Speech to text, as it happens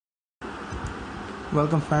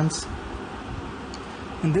Welcome friends.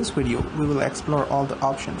 In this video we will explore all the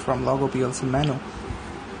options from LOGO PLC menu.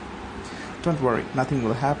 Don't worry, nothing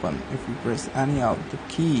will happen if you press any of the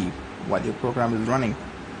key while your program is running.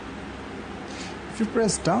 If you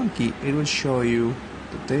press down key, it will show you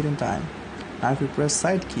the date and time. Now if you press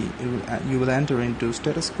side key, you will enter into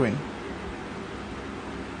status screen.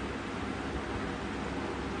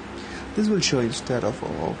 This will show you state of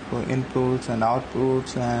inputs and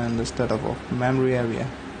outputs and the state of memory area.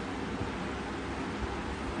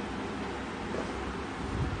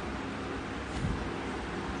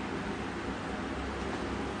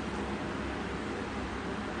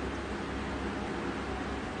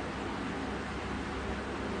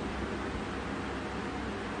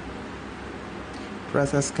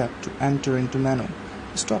 Press escape to enter into menu.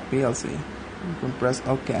 To stop PLC, you can press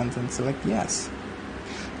OK and then select yes.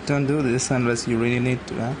 Don't do this unless you really need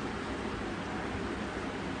to.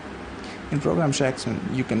 In program section,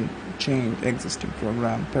 you can change existing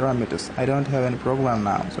program parameters. I don't have any program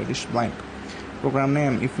now, so it is blank. Program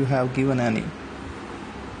name if you have given any.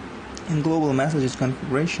 In global messages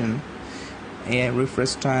configuration, AI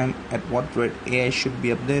refresh time, at what rate AI should be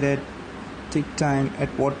updated, tick time, at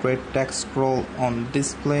what rate text scroll on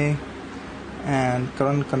display, and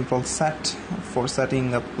current control set for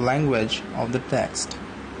setting up language of the text.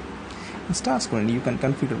 In start screen, you can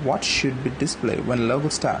configure what should be displayed when logo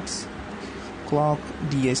starts. Clock,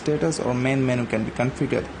 DA status or main menu can be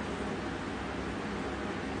configured.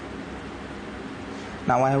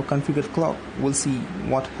 Now I have configured clock. We'll see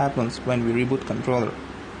what happens when we reboot controller.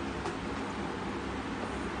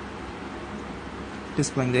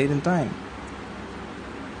 Displaying date and time.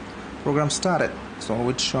 Program started, so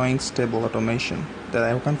it's showing stable automation that I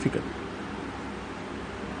have configured.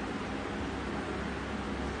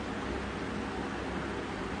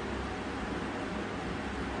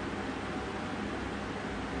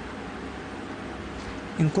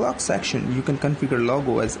 In clock section, you can configure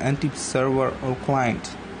logo as entity, server or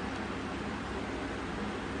client.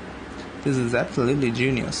 This is absolutely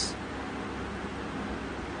genius.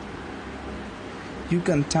 You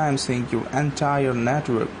can time sync your entire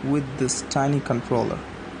network with this tiny controller.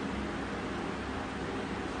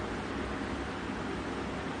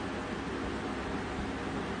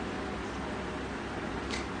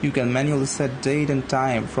 You can manually set date and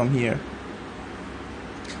time from here.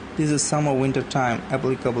 This is summer winter time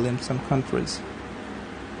applicable in some countries.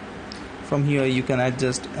 From here you can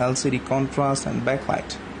adjust LCD contrast and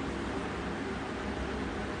backlight.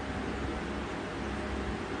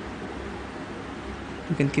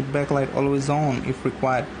 You can keep backlight always on if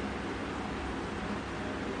required.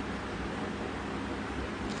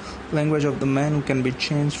 Language of the menu can be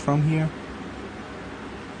changed from here.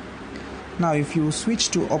 Now if you switch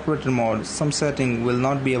to operator mode, some setting will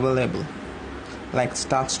not be available. Like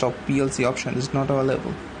start-stop PLC option is not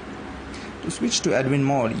available. To switch to admin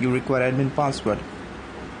mode, you require admin password.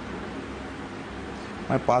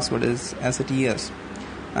 My password is SATS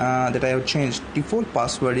that I have changed. Default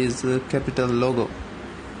password is capital logo.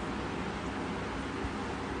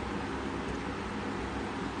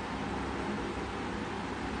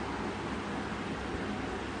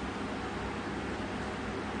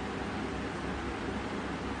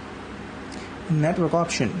 In network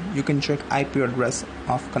option, you can check IP address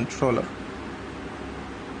of controller.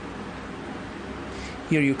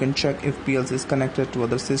 Here you can check if PLC is connected to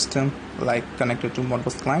other system, like connected to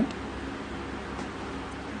Modbus client.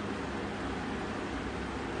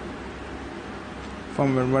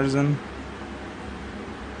 Firmware version.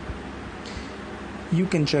 You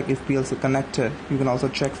can check if PLC connected. You can also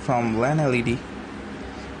check from LAN LED.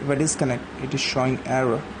 If I disconnect, it is showing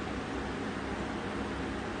error.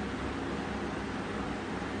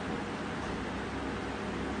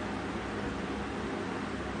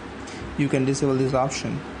 You can disable this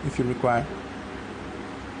option if you require.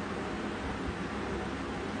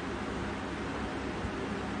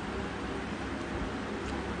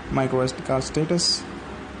 Micro SD card status,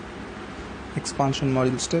 expansion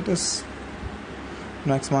module status.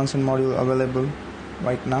 No expansion module available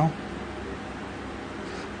right now.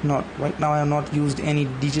 Right now I have not used any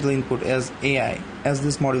digital input as AI, as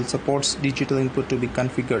this module supports digital input to be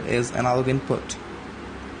configured as analog input.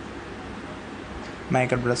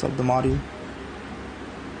 MAC address of the module.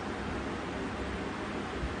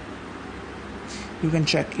 You can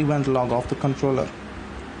check event log of the controller.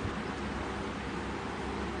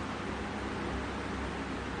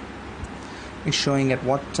 It's showing at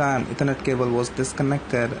what time Ethernet cable was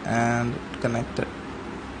disconnected and connected.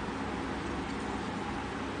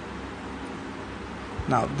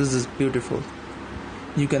 Now this is beautiful.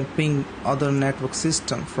 You can ping other network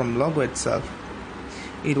system from LOGO itself.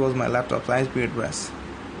 It was my laptop's IP address.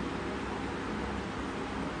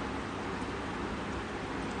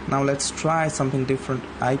 Now let's try something different.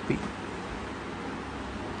 IP.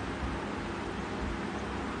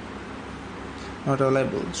 Not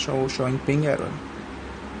available, showing ping error.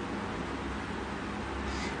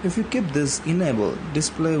 If you keep this enabled,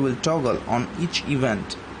 display will toggle on each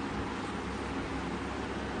event.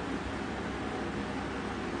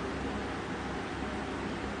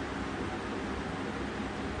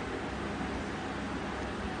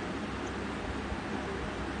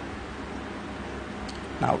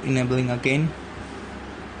 Now enabling again.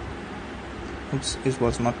 Oops, it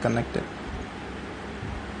was not connected.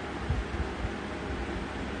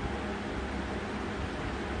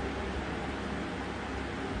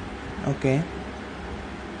 Okay.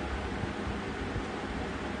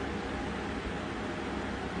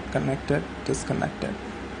 Connected, disconnected.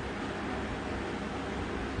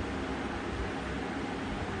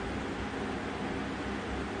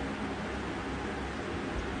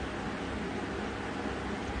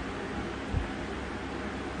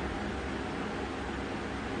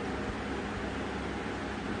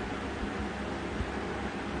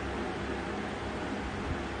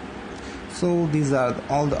 So these are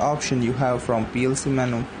all the options you have from PLC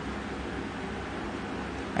menu.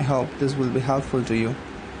 I hope this will be helpful to you.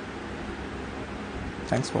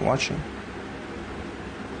 Thanks for watching.